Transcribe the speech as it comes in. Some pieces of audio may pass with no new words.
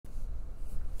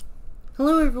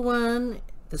Hello everyone,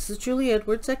 this is Julie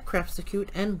Edwards at Craftsecute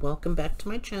and welcome back to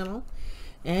my channel.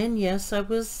 And yes, I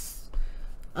was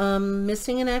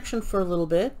missing in action for a little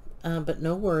bit, but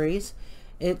no worries.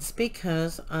 It's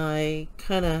because I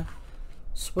kind of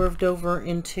swerved over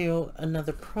into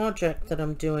another project that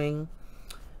I'm doing.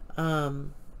 Let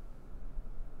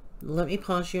me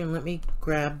pause you and let me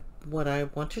grab what I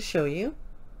want to show you.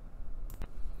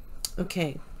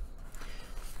 Okay.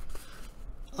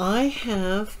 I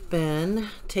have been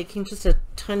taking just a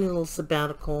tiny little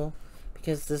sabbatical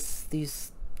because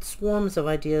these swarms of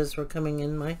ideas were coming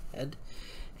in my head,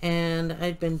 and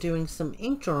I'd been doing some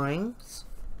ink drawings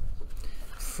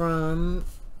from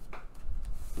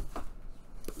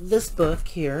this book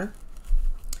here,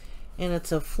 and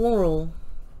it's a floral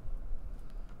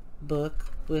book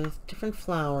with different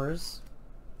flowers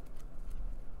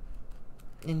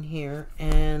in here,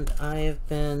 and I have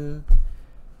been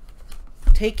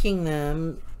taking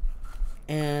them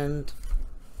and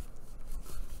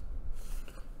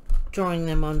drawing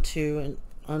them onto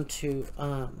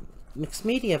mixed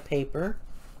media paper.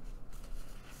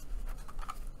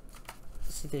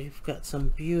 See, they've got some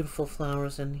beautiful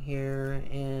flowers in here,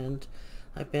 and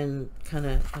I've been kind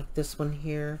of like this one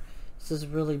here. This is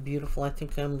really beautiful. I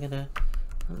think I'm gonna,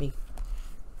 let me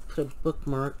put a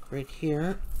bookmark right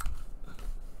here. I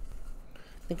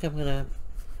think I'm gonna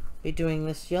be doing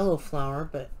this yellow flower,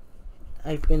 but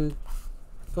I've been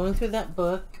going through that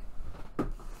book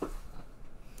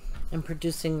and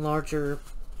producing larger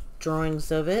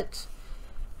drawings of it.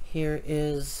 Here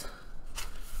is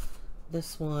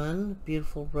this one,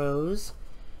 beautiful rose.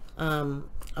 I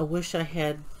wish I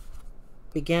had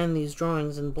began these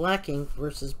drawings in black ink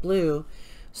versus blue,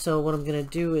 so what I'm going to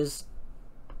do is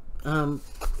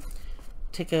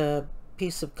take a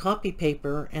piece of copy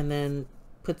paper and then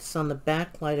put this on the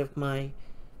back light of my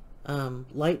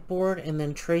light board and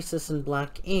then trace this in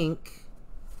black ink.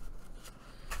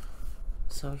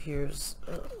 So here's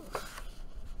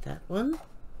that one,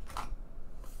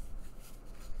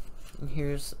 and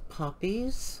here's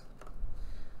poppies.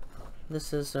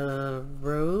 This is a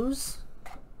rose.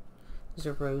 These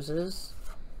are roses,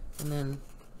 and then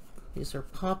these are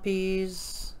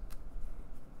poppies.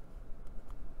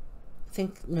 I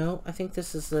think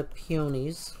this is the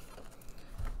peonies.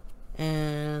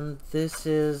 And this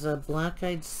is a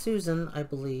black-eyed Susan, I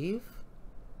believe.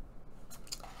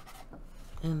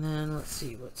 And then let's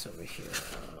see what's over here.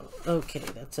 Okay,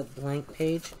 that's a blank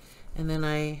page. And then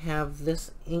I have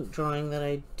this ink drawing that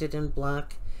I did in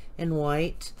black and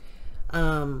white.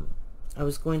 I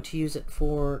was going to use it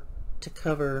use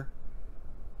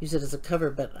it as a cover,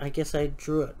 but I guess I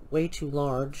drew it way too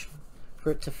large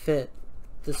for it to fit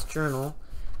this journal.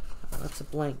 That's a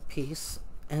blank piece.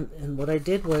 And what I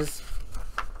did was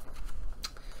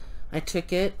I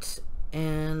took it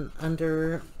and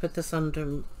put this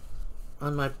on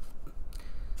my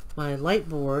light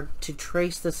board to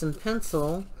trace this in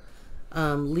pencil,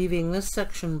 leaving this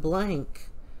section blank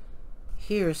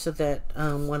here so that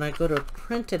when I go to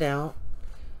print it out,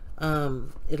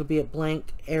 it'll be a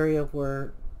blank area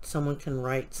where someone can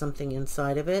write something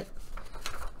inside of it.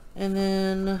 And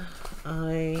then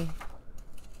I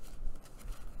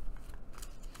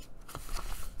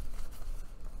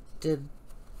did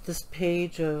this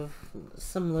page of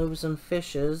some loaves and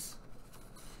fishes.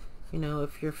 You know,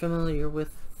 if you're familiar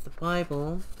with the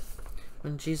Bible,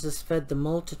 when Jesus fed the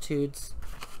multitudes,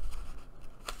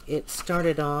 it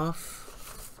started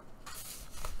off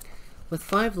with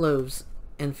 5 loaves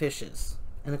and fishes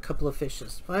and a couple of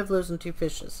fishes. 5 loaves and 2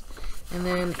 fishes. And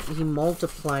then he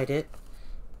multiplied it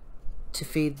to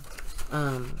feed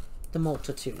the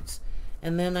multitudes.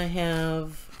 And then I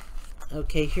have,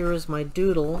 okay, here is my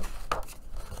doodle,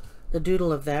 the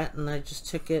doodle of that, and I just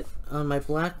took it on my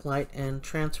black light and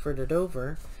transferred it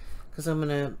over because I'm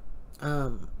going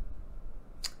to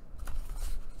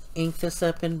ink this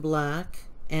up in black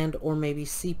and or maybe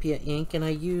sepia ink, and I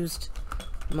used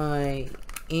my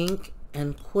ink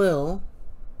and quill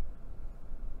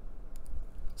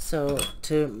so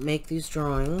to make these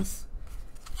drawings.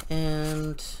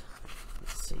 And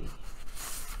let's see,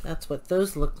 that's what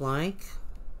those look like.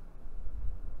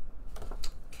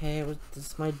 Okay,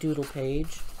 this is my doodle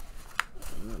page.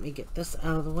 Let me get this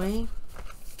out of the way.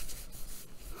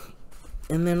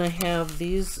 And then I have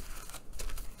these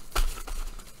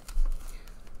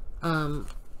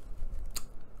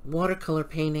watercolor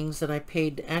paintings that I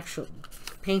painted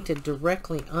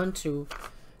directly onto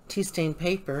tea stain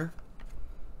paper.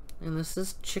 And this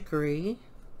is chicory.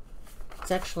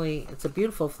 It's a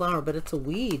beautiful flower, but it's a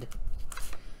weed.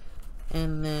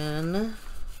 And then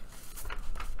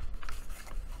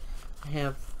I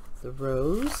have the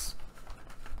rose.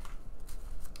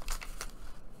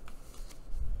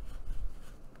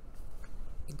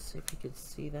 see if you could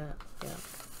see that. Yeah,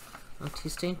 on tea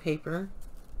stain paper.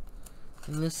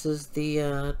 And this is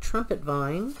the trumpet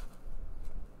vine.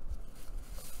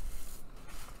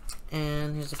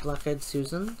 And here's a black-eyed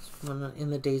Susan, one in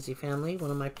the daisy family, one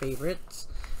of my favorites.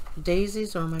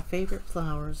 Daisies are my favorite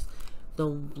flowers. The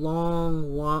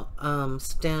long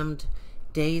stemmed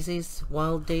daisies,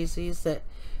 wild daisies that,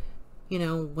 you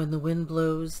know, when the wind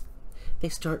blows, they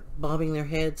start bobbing their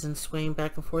heads and swaying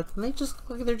back and forth, and they just look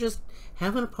like they're just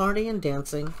having a party and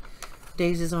dancing.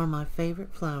 Daisies are my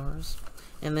favorite flowers.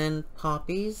 And then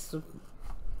poppies.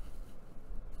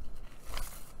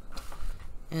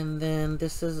 And then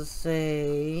this is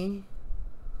a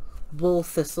bull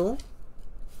thistle.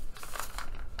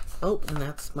 Oh, and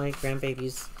that's my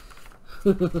grandbaby's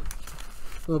little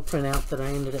printout that I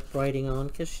ended up writing on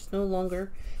because she's no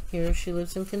longer here. She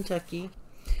lives in Kentucky.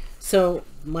 So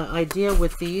my idea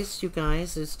with these, you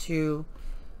guys, is to,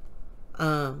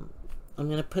 I'm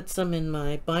going to put some in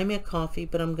my Buy Me a Coffee,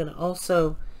 but I'm going to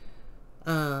also,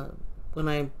 when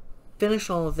I finish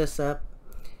all of this up,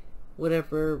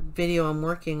 whatever video I'm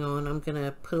working on, I'm going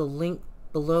to put a link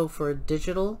below for a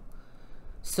digital.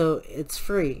 So it's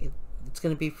free. It's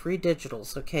going to be free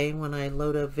digitals, okay, when I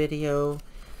load a video.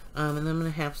 And I'm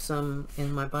going to have some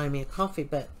in my Buy Me a Coffee,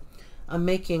 but I'm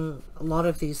making a lot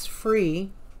of these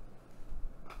free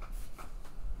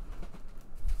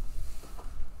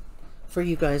for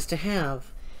you guys to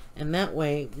have. And that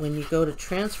way, when you go to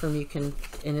transfer them, you can,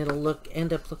 and it'll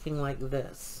end up looking like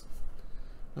this.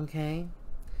 Okay?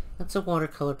 That's a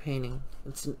watercolor painting.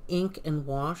 It's an ink and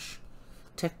wash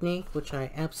technique, which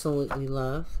I absolutely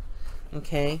love.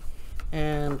 Okay?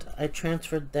 And I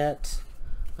transferred that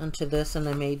onto this, and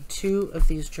I made 2 of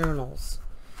these journals.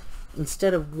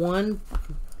 Instead of one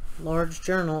large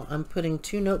journal, I'm putting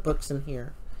 2 notebooks in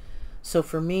here. So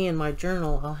for me, in my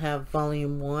journal, I'll have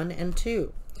volume 1 and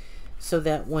 2. So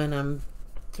that when I'm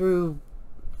through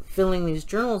filling these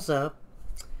journals up,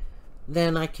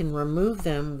 then I can remove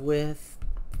them with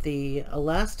the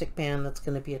elastic band that's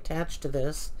going to be attached to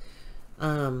this,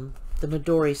 the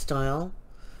Midori style.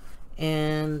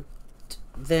 And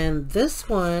then this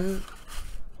one,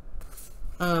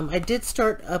 I did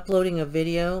start uploading a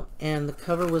video, and the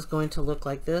cover was going to look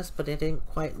like this, but I didn't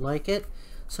quite like it.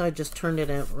 So I just turned it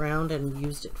around and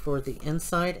used it for the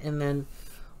inside. And then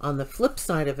on the flip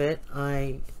side of it,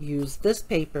 I used this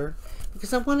paper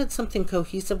because I wanted something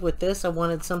cohesive with this. I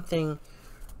wanted something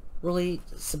really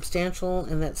substantial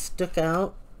and that stuck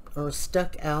out.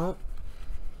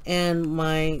 And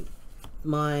I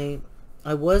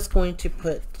was going to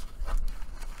put,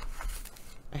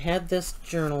 I had this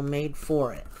journal made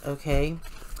for it, okay?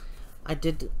 I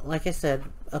did, like I said,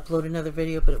 upload another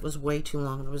video, but it was way too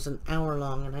long. It was an hour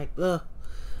long, and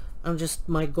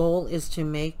my goal is to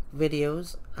make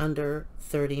videos under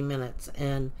 30 minutes,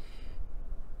 and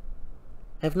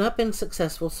I've not been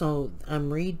successful, so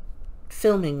I'm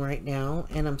filming right now,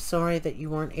 and I'm sorry that you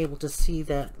weren't able to see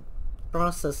that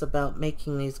process about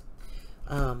making these,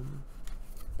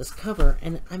 this cover.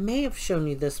 And I may have shown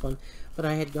you this one, but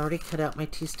I had already cut out my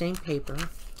tea stain paper.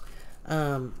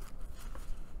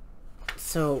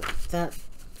 So that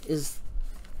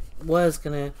was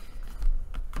gonna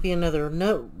be another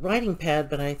writing pad,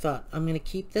 but I thought I'm gonna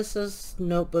keep this as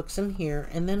notebooks in here.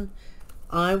 And then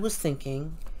I was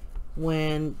thinking,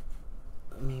 let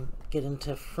me get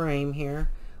into frame here,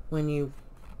 when you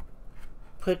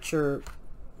put your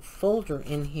folder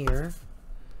in here,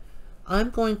 I'm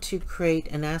going to create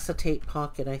an acetate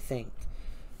pocket, I think,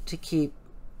 to keep,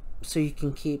 so you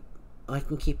can keep, I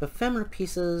can keep ephemera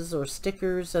pieces or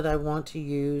stickers that I want to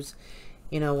use,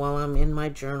 you know, while I'm in my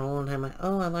journal, and I'm like,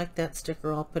 oh, I like that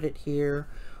sticker, I'll put it here.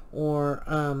 Or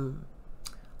I'm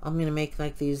going to make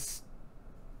like these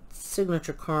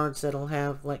signature cards that'll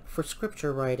have like for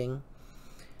scripture writing.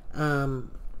 And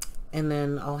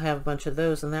then I'll have a bunch of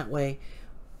those, and that way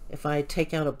if I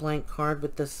take out a blank card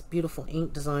with this beautiful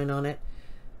ink design on it,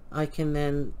 I can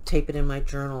then tape it in my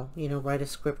journal, you know, write a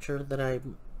scripture that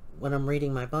when I'm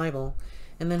reading my Bible,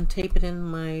 and then tape it in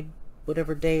my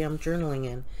whatever day I'm journaling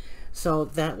in. So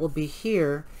that will be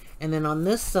here. And then on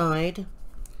this side,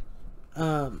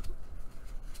 when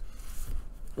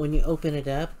you open it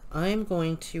up, I'm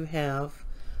going to have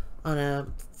on a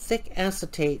thick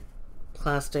acetate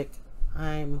plastic,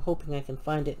 I'm hoping I can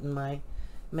find it in my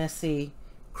messy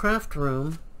craft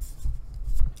room,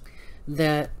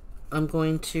 that I'm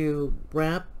going to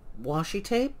wrap washi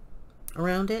tape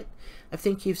around it. I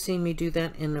think you've seen me do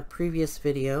that in a previous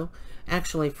video,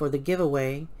 actually, for the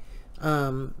giveaway,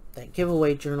 that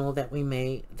giveaway journal that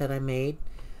I made.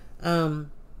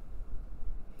 And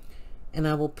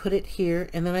I will put it here,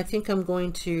 and then I think I'm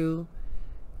going to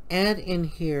add in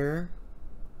here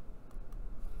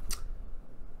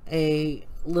a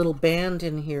little band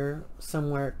in here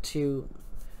somewhere to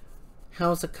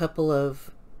house a couple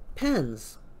of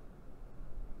pens.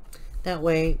 That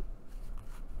way,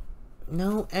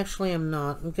 no, actually I'm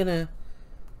not. I'm gonna,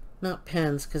 not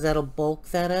pens, because that'll bulk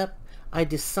that up. I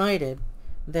decided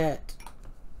that,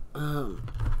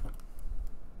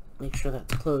 make sure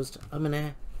that's closed. I'm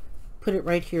gonna put it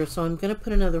right here. So I'm gonna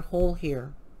put another hole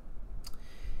here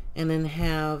and then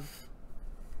have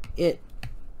it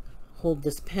hold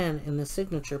this pen in the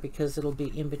signature, because it'll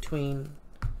be in between.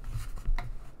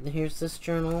 Here's this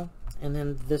journal and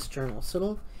then this journal,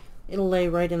 so it'll lay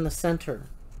right in the center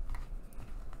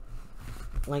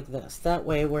like this. That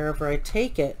way, wherever I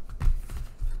take it,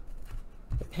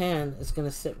 the pen is going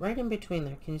to sit right in between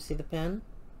there. Can you see the pen?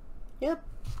 Yep.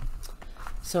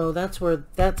 So that's where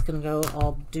that's going to go.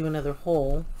 I'll do another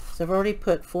hole. So I've already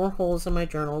put 4 holes in my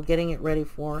journal, getting it ready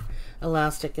for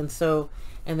elastic. And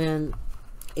then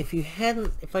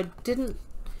if I didn't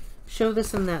show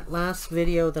this in that last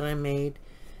video that I made,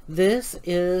 it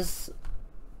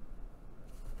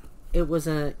was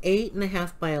an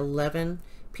 8.5 by 11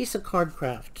 piece of card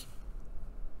craft.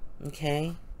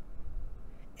 Okay.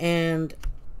 And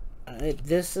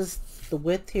this is, the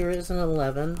width here is an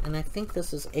 11, and I think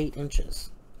this is 8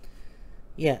 inches.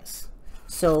 Yes.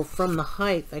 So from the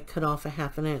height, I cut off a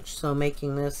 1/2 inch, so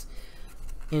making this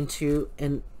into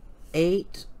an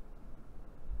 8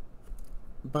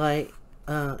 by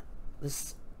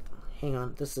this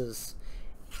is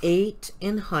 8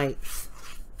 in height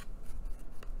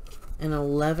and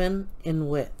 11 in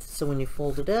width. So when you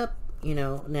fold it up, you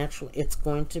know, naturally it's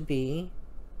going to be,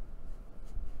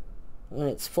 when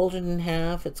it's folded in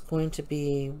half, it's going to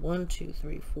be 1, 2,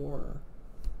 3, 4,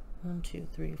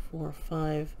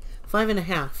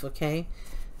 5.5, okay?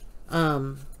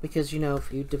 Because, you know,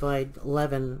 if you divide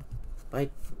 11 by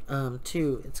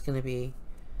 2, it's going to be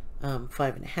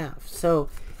 5.5. So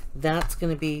that's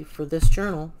going to be for this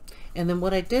journal. And then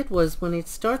what I did was, when it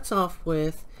starts off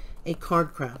with a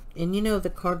card craft, and you know the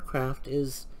card craft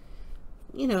is,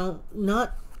 you know,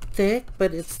 not thick,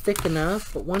 but it's thick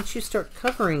enough. But once you start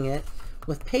covering it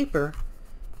with paper,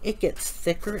 it gets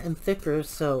thicker and thicker,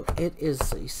 so it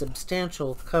is a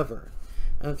substantial cover.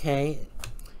 Okay.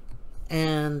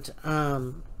 And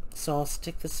so I'll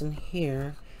stick this in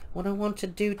here. What I want to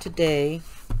do today,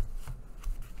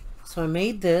 so I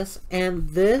made this, and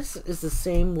this is the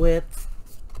same width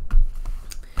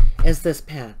as this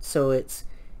pad. So it's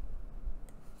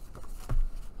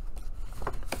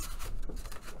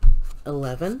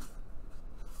 11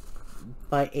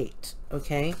 by 8,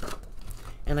 okay?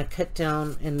 And I cut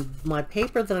down, and my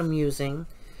paper that I'm using,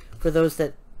 for those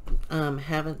that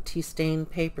haven't tea-stained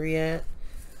paper yet,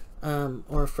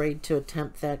 or afraid to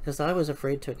attempt that, because I was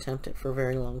afraid to attempt it for a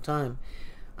very long time,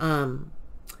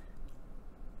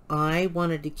 I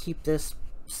wanted to keep this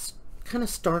kind of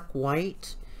stark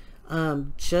white,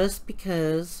 just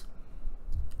because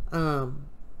I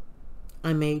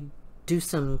may do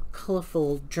some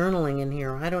colorful journaling in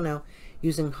here. I don't know,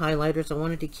 using highlighters. I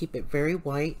wanted to keep it very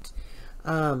white.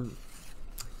 And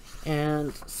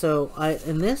so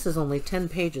and this is only 10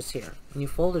 pages here. When you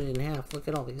fold it in half, look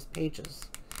at all these pages.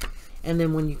 And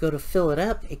then when you go to fill it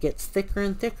up, it gets thicker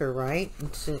and thicker, right?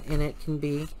 And it can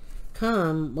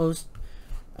become most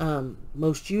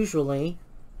usually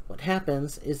what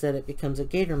happens is that it becomes a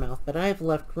gator mouth. But I've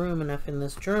left room enough in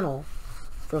this journal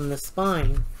from the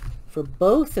spine for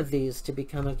both of these to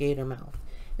become a gator mouth.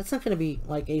 It's not going to be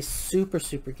like a super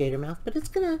gator mouth, but it's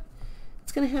gonna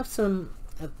have some,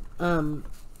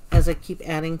 as I keep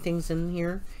adding things in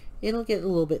here, it'll get a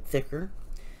little bit thicker,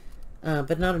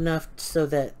 but not enough so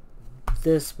that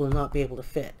this will not be able to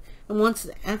fit. And once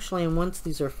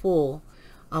these are full,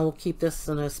 I will keep this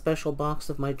in a special box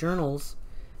of my journals,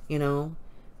 you know,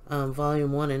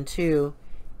 volume 1 and 2,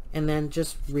 and then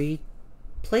just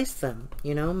replace them,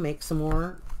 you know, make some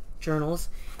more journals.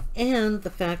 And the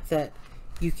fact that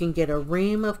you can get a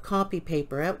ream of copy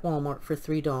paper at Walmart for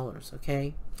 $3,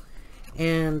 okay?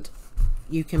 And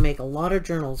you can make a lot of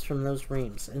journals from those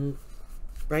reams. And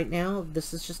right now,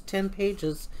 this is just 10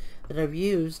 pages that I've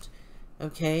used,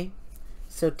 okay?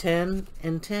 So 10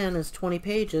 and 10 is 20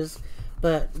 pages,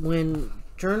 but when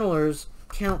journalers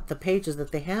count the pages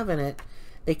that they have in it,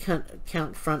 they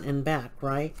count front and back,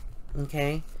 right?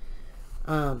 Okay?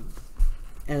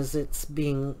 As it's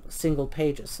being single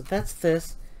pages. So that's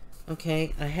this.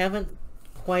 Okay, I haven't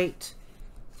quite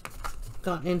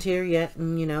gotten into here yet,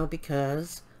 and you know,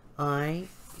 because I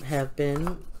have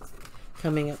been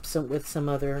coming up with some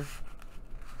other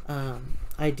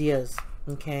ideas.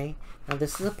 Okay, now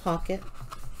this is a pocket.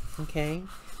 Okay,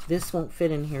 This won't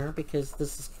fit in here because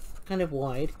this is kind of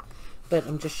wide, but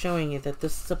I'm just showing you that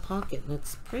this is a pocket, and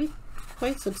it's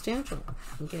quite substantial,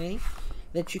 okay,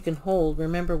 that you can hold.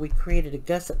 Remember, we created a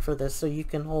gusset for this so you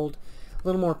can hold a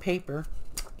little more paper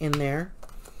in there.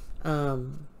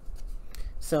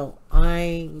 So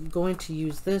I'm going to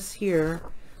use this here.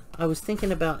 I was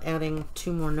thinking about adding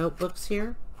 2 more notebooks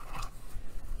here,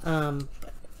 but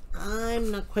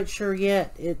I'm not quite sure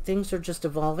yet. Things are just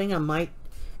evolving. I might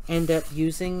end up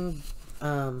using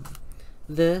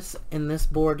this and this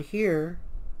board here.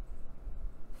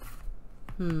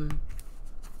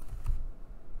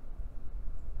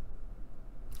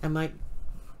 I might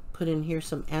put in here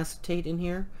some acetate in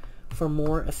here for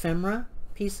more ephemera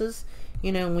pieces.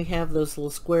 You know, we have those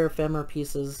little square ephemera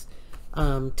pieces,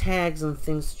 tags and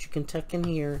things that you can tuck in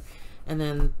here, and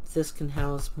then this can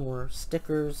house more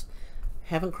stickers.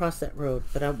 Haven't crossed that road,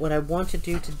 but what I want to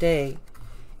do today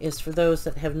is for those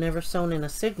that have never sewn in a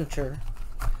signature,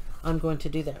 I'm going to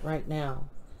do that right now.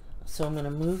 So I'm going to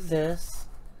move this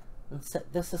and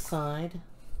set this aside.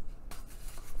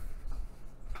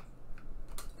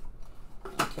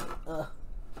 Okay,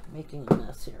 making a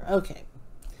mess here. Okay,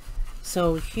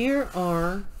 so here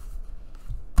are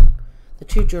the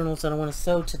 2 journals that I want to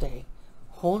sew today.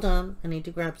 Hold on, I need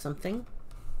to grab something.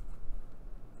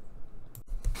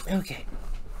 Okay.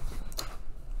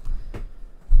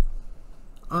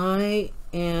 I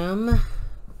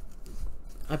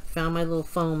found my little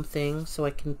foam thing so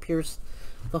I can pierce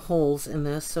the holes in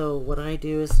this. So what I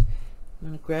do is I'm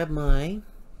going to grab my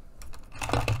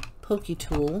pokey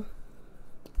tool.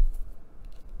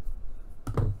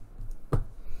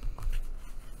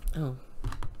 Oh,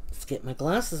 let's get my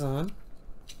glasses on.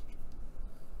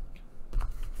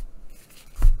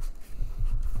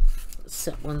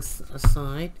 Set one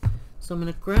aside. So I'm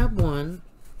going to grab one,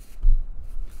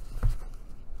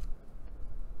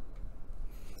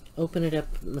 open it up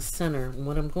in the center, and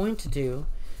what I'm going to do,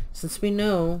 since we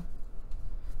know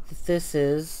that this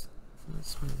is,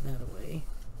 let's move that away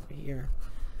right here,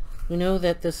 we know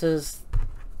that this is,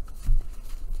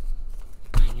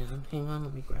 hang on,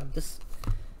 let me grab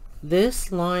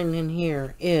this line in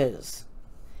here is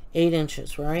 8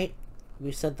 inches, right?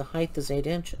 We said the height is 8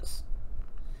 inches.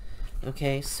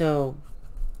 Okay, so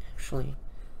actually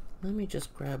let me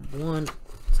just grab one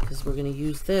because we're going to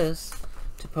use this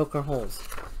to poke our holes.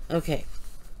 Okay,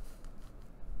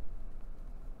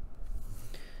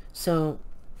 so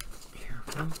here,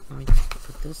 let me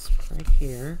put this right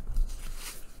here.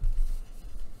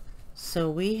 So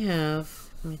we have,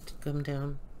 let me come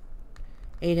down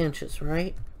 8 inches,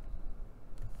 right?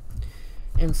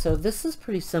 And so this is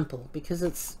pretty simple because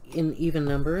it's in even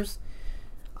numbers.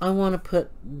 I want to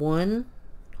put one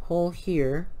hole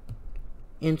here,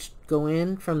 go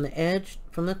in from the edge,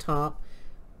 from the top,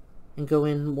 and go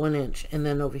in 1 inch. And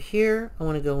then over here, I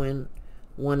want to go in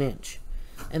 1 inch.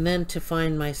 And then to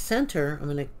find my center,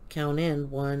 I'm going to count in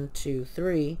 1, 2,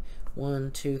 3,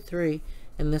 1, 2, 3,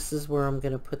 and this is where I'm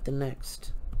going to put the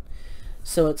next.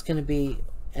 So it's going to be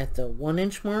at the 1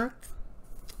 inch mark,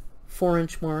 4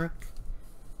 inch mark,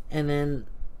 and then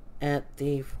at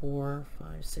the 4,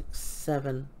 5, 6,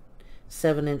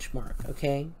 7 inch mark,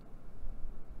 okay?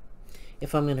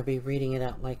 If I'm going to be reading it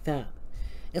out like that.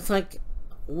 It's like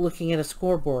looking at a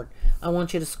scoreboard. I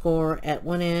want you to score at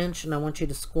 1 inch, and I want you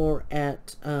to score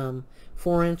at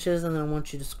 4 inches, and then I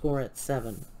want you to score at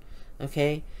 7.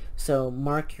 Okay? So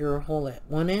mark your hole at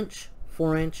 1 inch,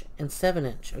 4 inch, and 7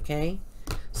 inch, okay?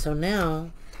 So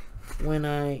now, when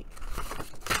I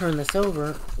turn this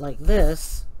over like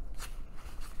this,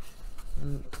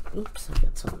 and oops, I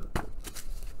got some,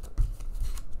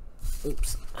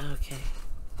 oops, okay.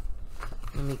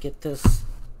 Let me get this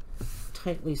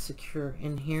tightly secure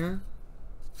in here.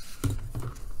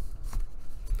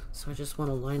 So I just want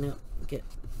to line up,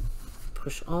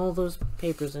 push all those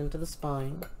papers into the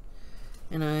spine,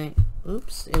 and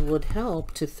oops, it would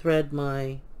help to thread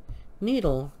my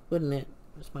needle, wouldn't it?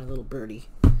 There's my little birdie.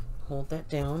 Hold that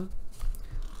down,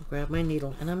 grab my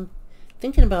needle, and I'm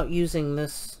thinking about using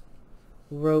this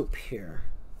rope here.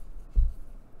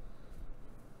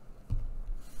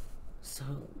 So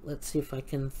let's see if I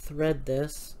can thread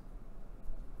this.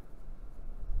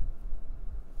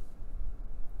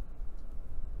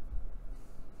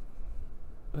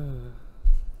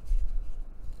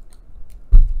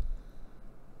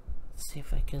 Let's see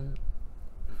if I can.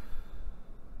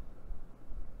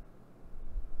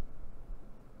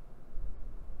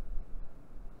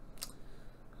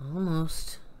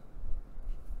 Almost.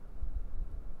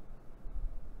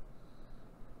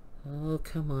 Oh,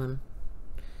 come on.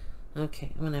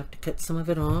 Okay, I'm gonna have to cut some of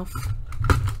it off.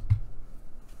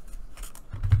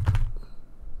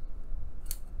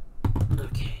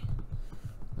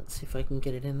 if I can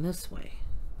get it in this way.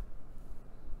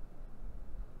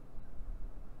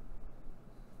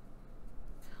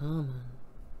 Come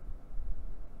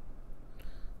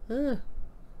on.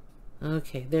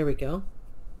 Okay, there we go.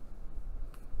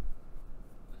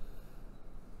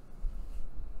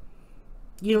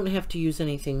 You don't have to use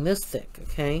anything this thick,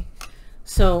 okay?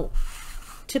 So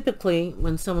typically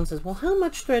when someone says, well, how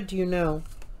much thread do you know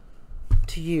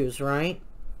to use, right?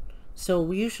 So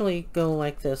we usually go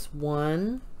like this,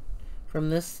 1 from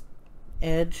this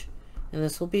edge, and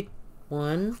this will be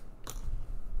 1,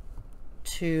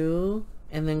 2,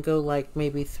 and then go like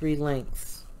maybe 3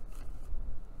 lengths.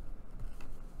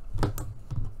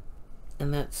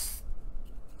 And that's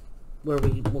where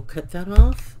we will cut that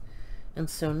off. And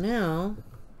so now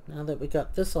that we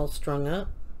got this all strung up,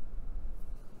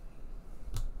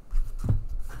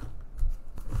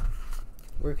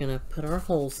 we're gonna put our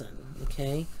holes in,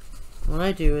 okay? What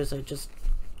I do is I just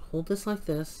hold this like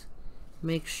this,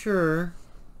 make sure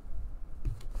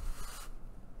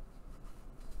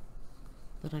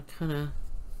that I kind of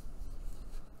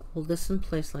hold this in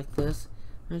place like this.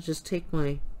 I just take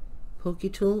my pokey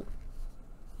tool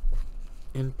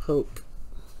and poke.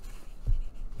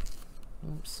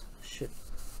 Oops, should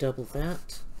double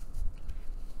that.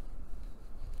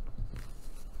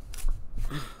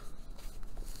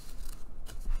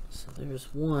 So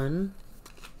there's one.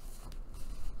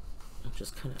 I'll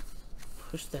just kind of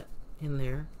push that in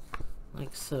there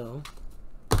like so.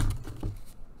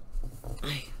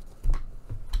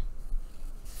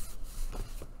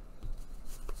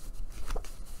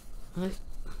 A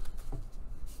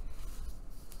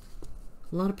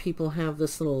lot of people have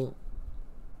this little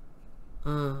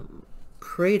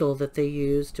cradle that they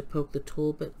use to poke the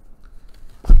tool, but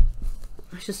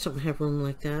I just don't have room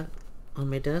like that on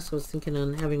my desk. I was thinking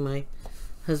on having my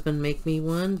husband make me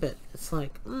one, but it's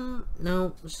like,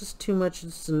 no, it's just too much.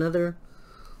 It's another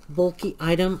bulky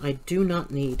item I do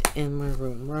not need in my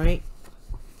room, right?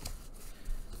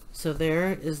 So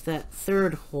there is that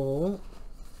third hole.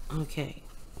 Okay,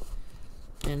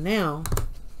 and now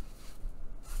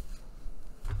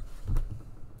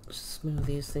smooth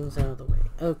these things out of the way.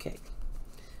 Okay,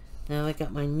 now I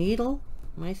got my needle,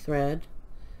 my thread.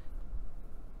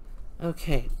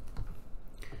 Okay,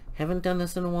 haven't done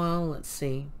this in a while. Let's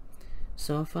see.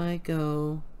 So if I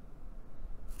go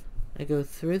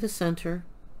through the center.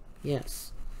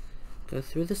 Yes, go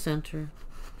through the center.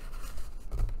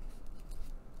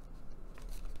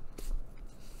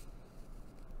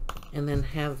 And then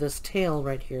have this tail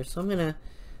right here. So I'm gonna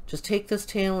just take this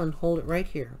tail and hold it right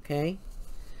here, okay?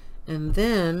 And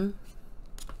then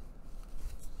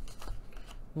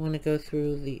I want to go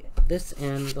through this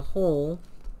end, the hole.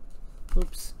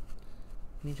 Oops.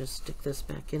 Let me just stick this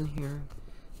back in here.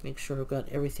 Make sure I've got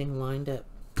everything lined up.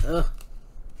 Ugh.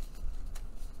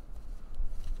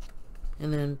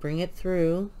 And then bring it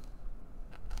through.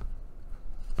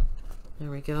 There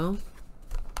we go.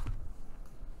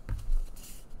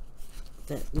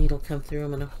 That needle come through.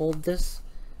 I'm going to hold this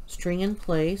string in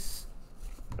place.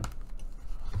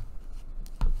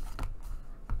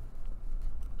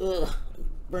 Ugh,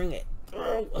 bring it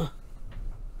through.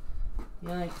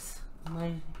 Yikes.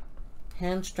 My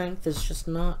hand strength is just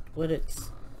not what it's...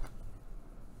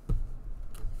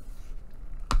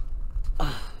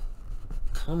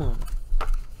 Come on.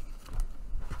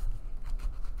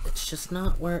 It's just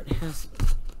not where it has...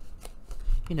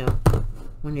 You know,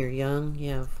 when you're young,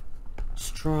 you have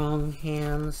strong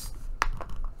hands.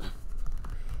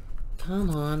 Come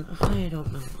on. I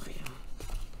don't know why.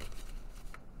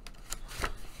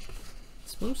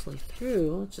 It's mostly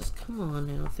through. Just come on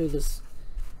now through this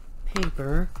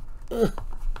paper. Ugh.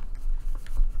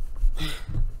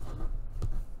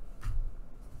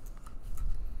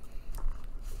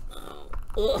 Oh,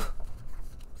 ugh.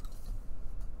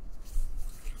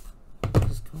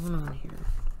 What is going on here?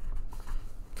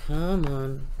 Come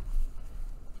on.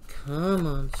 Come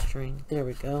on, string. There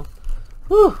we go.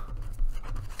 Whew.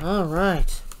 All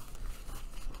right.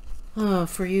 Oh,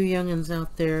 for you youngins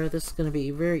out there, this is going to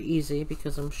be very easy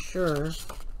because I'm sure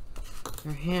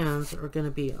your hands are going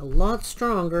to be a lot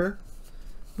stronger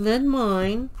than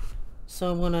mine. So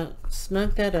I want to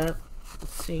snug that up.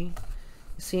 Let's see.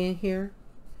 You see in here?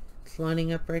 It's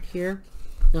lining up right here.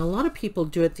 Now, a lot of people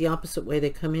do it the opposite way. They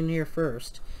come in here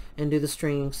first and do the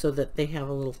stringing so that they have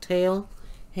a little tail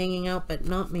hanging out, but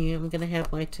not me. I'm going to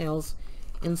have my tails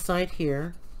inside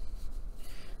here.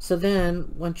 So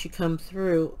then once you come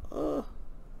through, oh,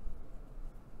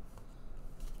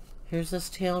 here's this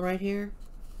tail right here.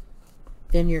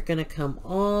 Then you're going to come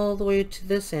all the way to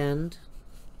this end.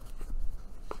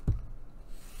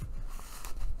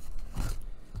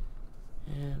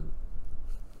 And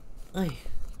Ay.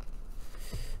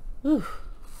 Whew.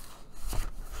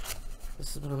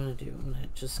 This is what I'm going to do. I'm going to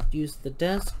just use the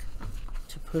desk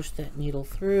to push that needle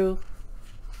through.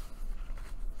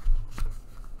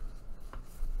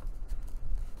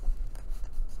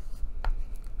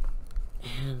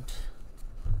 And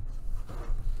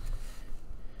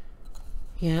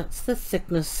yeah, it's the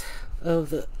thickness of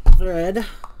the thread.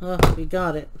 Oh, we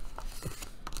got it.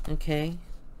 Okay.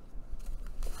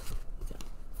 Got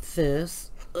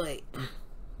this. Wait.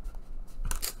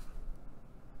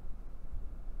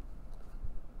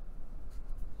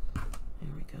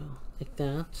 Like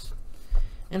that,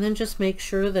 and then just make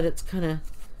sure that it's kind of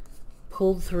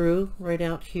pulled through right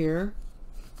out here,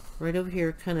 right over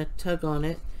here. Kind of tug on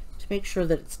it to make sure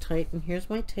that it's tight. And here's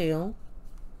my tail,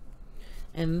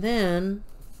 and then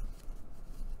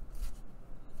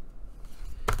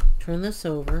turn this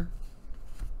over,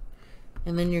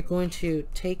 and then you're going to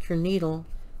take your needle,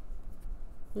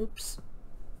 oops,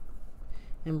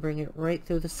 and bring it right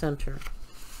through the center.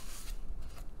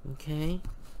 Okay.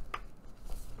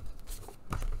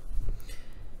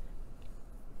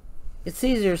 It's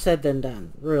easier said than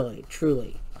done, really,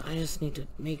 truly. I just need to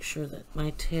make sure that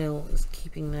my tail is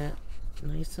keeping that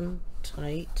nice and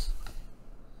tight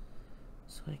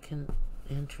so I can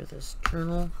enter this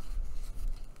journal.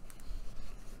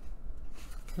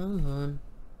 Come on.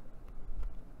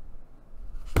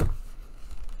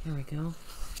 Here we go.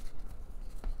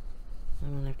 I'm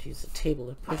going to have to use the table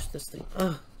to push this thing.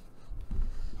 Ugh.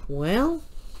 Well,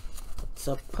 it's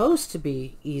supposed to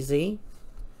be easy.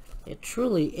 It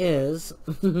truly is.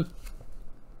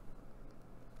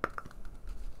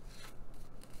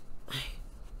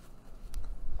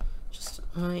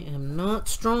 I am not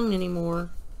strong anymore.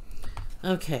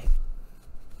 Okay.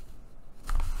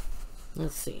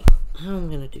 Let's see how I'm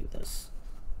going to do this.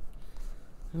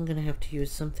 I'm going to have to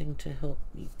use something to help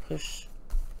me push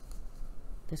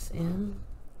this in.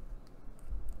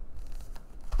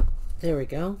 There we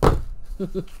go.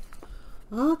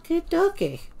 Okay,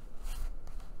 dokie.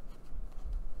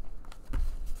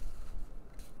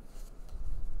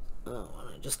 Oh,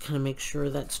 and I just kind of make sure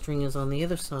that string is on the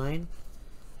other side.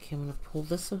 Okay, I'm going to pull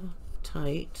this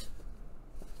tight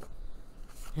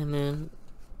and then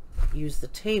use the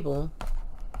table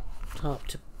top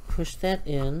to push that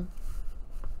in,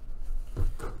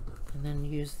 and then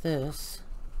use this.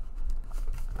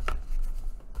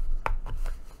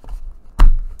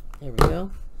 There we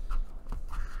go.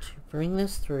 To bring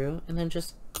this through, and then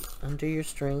just undo your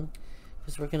string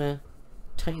because we're going to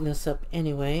tighten this up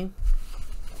anyway.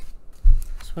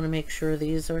 Just want to make sure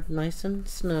these are nice and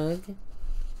snug.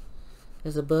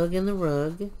 There's a bug in the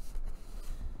rug.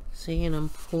 See, and I'm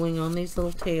pulling on these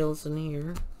little tails in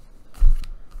here.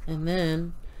 And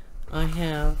then I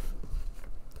have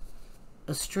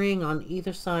a string on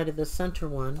either side of the center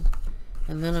one.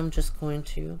 And then I'm just going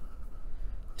to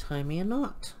tie me a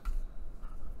knot.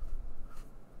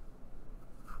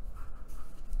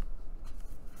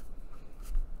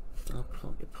 I'll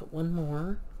probably put one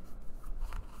more.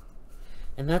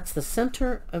 And that's the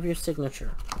center of your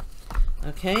signature.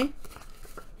 Okay?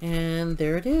 And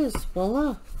there it is.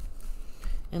 Voila.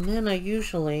 And then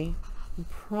I'm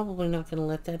probably not going to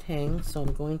let that hang, so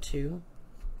I'm going to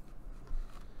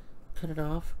cut it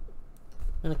off.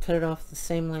 I'm going to cut it off the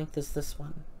same length as this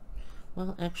one.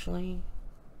 Well, actually,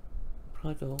 I'll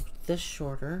probably go this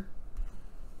shorter,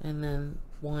 and then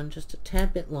one just a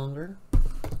tad bit longer.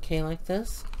 Okay, like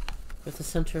this, with the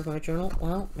center of my journal.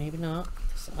 Well, maybe not,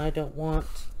 because I don't want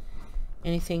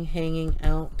anything hanging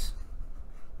out.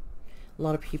 A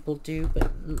lot of people do,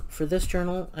 but for this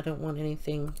journal, I don't want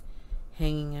anything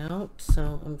hanging out,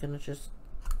 so I'm going to just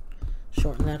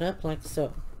shorten that up like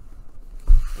so.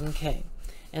 Okay,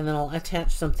 and then I'll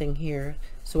attach something here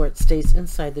so where it stays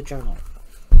inside the journal.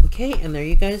 Okay, and there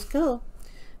you guys go.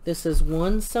 This is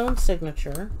one sewn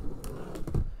signature.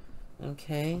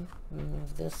 Okay, let me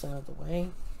move this out of the way.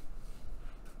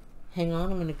 Hang on,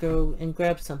 I'm going to go and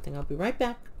grab something. I'll be right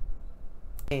back.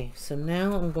 Okay, so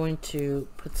now I'm going to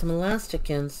put some elastic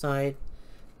inside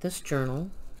this journal.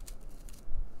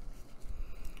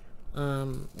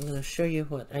 I'm going to show you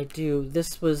what I do.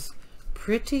 This was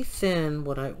pretty thin,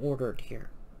 what I ordered here.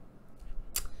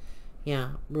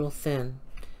 Yeah, real thin.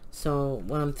 So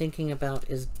what I'm thinking about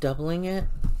is doubling it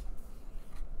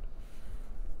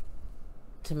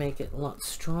to make it a lot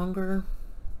stronger.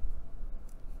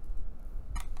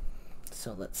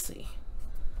 So let's see.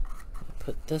 I'll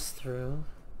put this through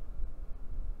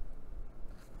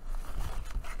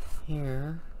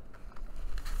here.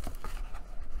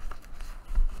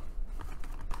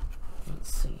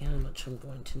 Let's see how much I'm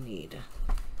going to need.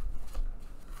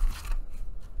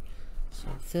 So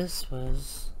this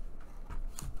was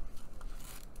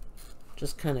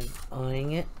Just kind of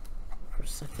eyeing it for a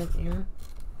second here.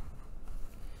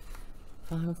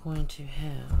 I'm going to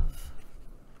have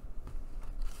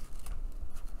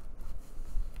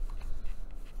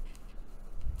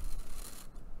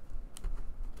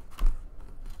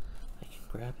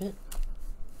grab it,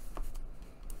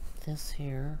 this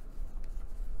here,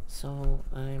 so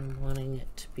I'm wanting it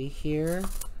to be here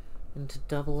and to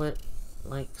double it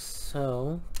like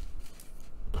so.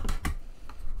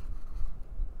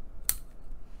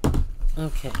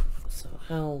 Okay, so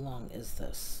how long is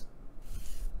this?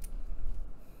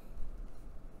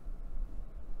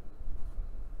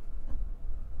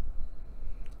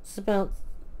 It's about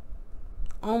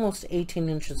almost 18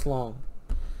 inches long.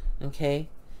 Okay.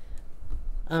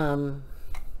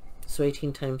 So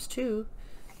 18 times 2,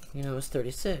 you know, is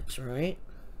 36, right?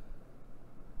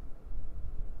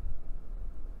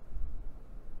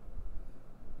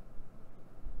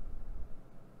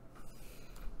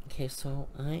 Okay, so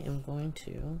I am going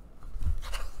to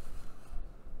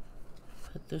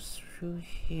put this through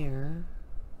here.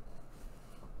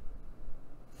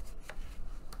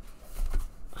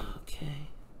 Okay.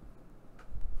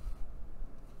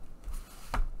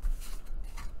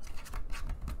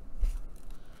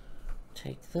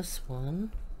 Take this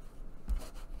one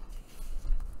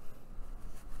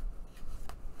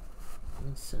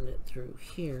and send it through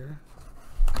here.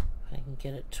 If I can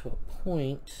get it to a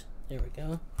point. There we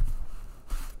go.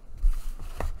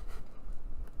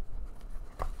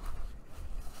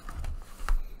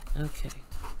 Okay.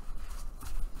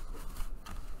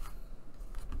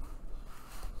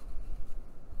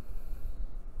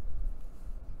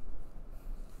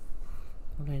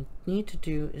 What I need to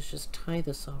do is just tie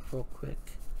this off real quick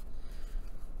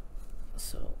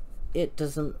so it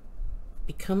doesn't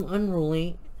become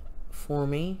unruly for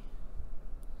me.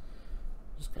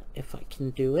 Just got, if I can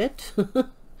do it.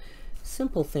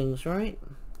 Simple things, right?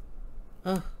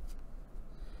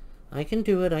 I can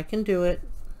do it. I can do it.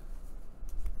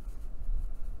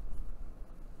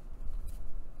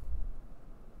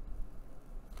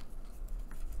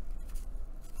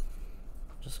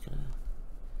 Just gonna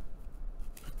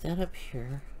put that up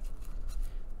here.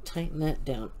 Tighten that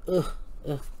down.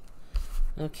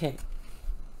 Okay.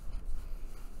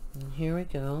 And here we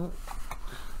go.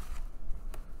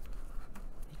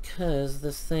 Because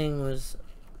this thing was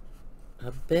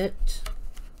a bit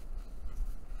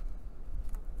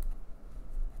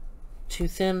too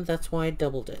thin, that's why I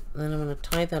doubled it. And then I'm going to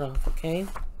tie that off, okay?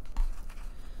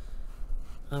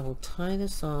 I will tie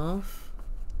this off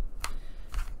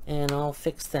and I'll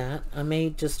fix that. I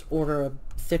may just order a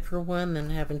thicker one than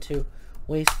having to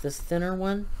waste this thinner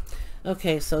one.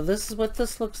 Okay, so this is what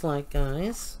this looks like,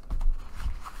 guys.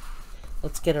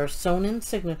 Let's get our sewn in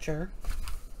signature.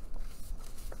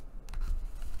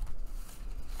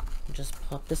 Just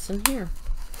pop this in here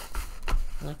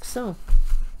like so.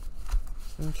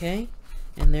 Okay,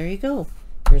 and there you go.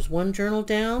 Here's one journal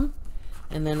down,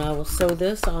 and then I will sew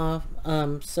this off,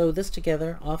 sew this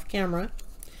together off camera.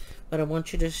 But I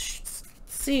want you to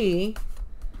see.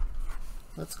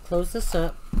 Let's close this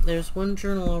up. There's one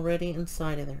journal already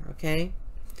inside of there. Okay,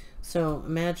 so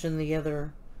imagine the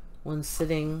other one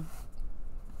sitting.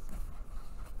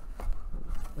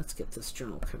 Let's get this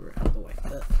journal cover out of the way.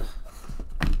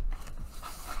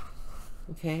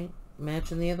 Okay,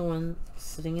 imagine the other one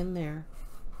sitting in there,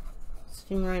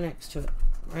 sitting right next to it,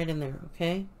 right in there,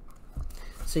 okay?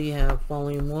 So you have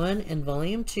volume 1 and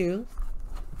volume 2.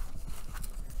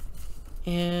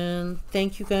 And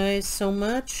thank you guys so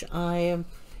much. I am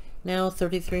now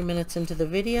 33 minutes into the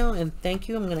video, and thank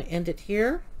you. I'm going to end it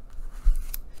here.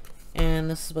 And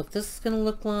this is what this is going to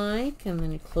look like, and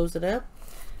then you close it up.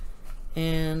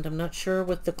 And I'm not sure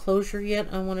what the closure yet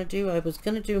I want to do. I was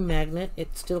going to do a magnet.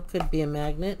 It still could be a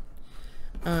magnet.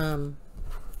 So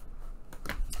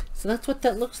that's what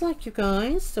that looks like, you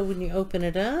guys. So when you open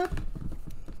it up,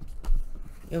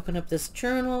 you open up this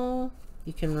journal,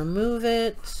 you can remove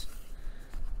it.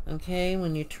 Okay,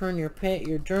 when you turn your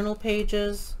journal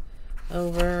pages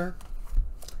over,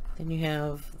 then you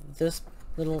have this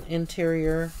little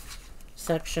interior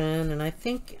section, and I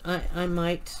think I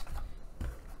might,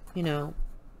 you know,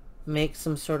 make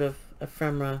some sort of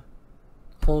ephemera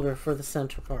holder for the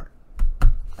center part.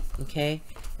 Okay,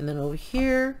 and then over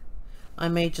here I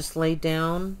may just lay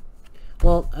down,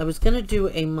 well, I was going to do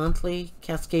a monthly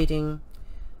cascading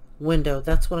window.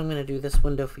 That's what I'm going to do, this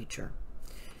window feature.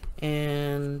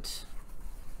 And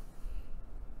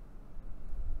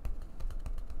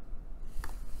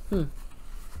you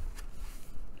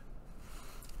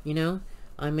know,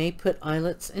 I may put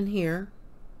eyelets in here.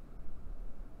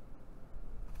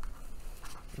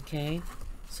 Okay,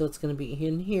 so it's going to be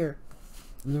in here.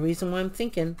 And the reason why I'm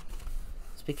thinking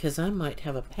is because I might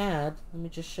have a pad. Let me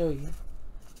just show you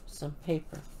some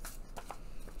paper.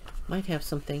 Might have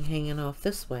something hanging off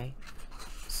this way,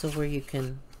 so where you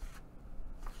can,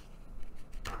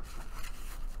 I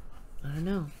don't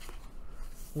know.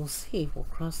 We'll see. We'll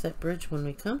cross that bridge when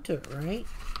we come to it, right?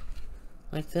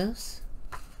 Like this.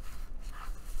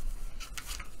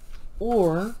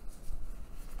 Or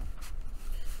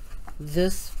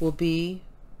this will be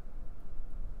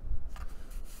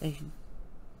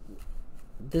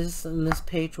this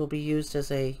page will be used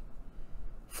as a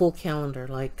full calendar.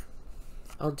 Like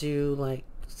I'll do like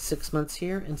 6 months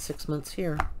here and 6 months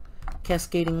here.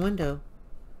 Cascading window.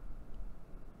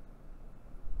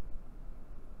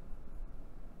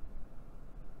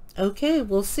 Okay,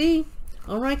 we'll see.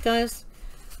 All right, guys.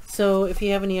 So if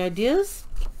you have any ideas,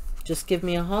 just give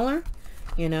me a holler,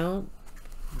 you know,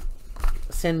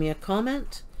 send me a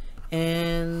comment,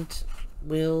 and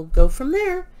we'll go from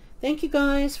there. Thank you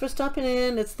guys for stopping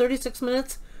in. It's 36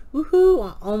 minutes.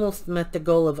 Woohoo! I almost met the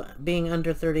goal of being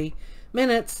under 30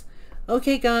 minutes.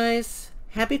 Okay, guys.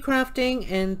 Happy crafting,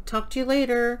 and talk to you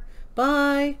later.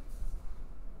 Bye.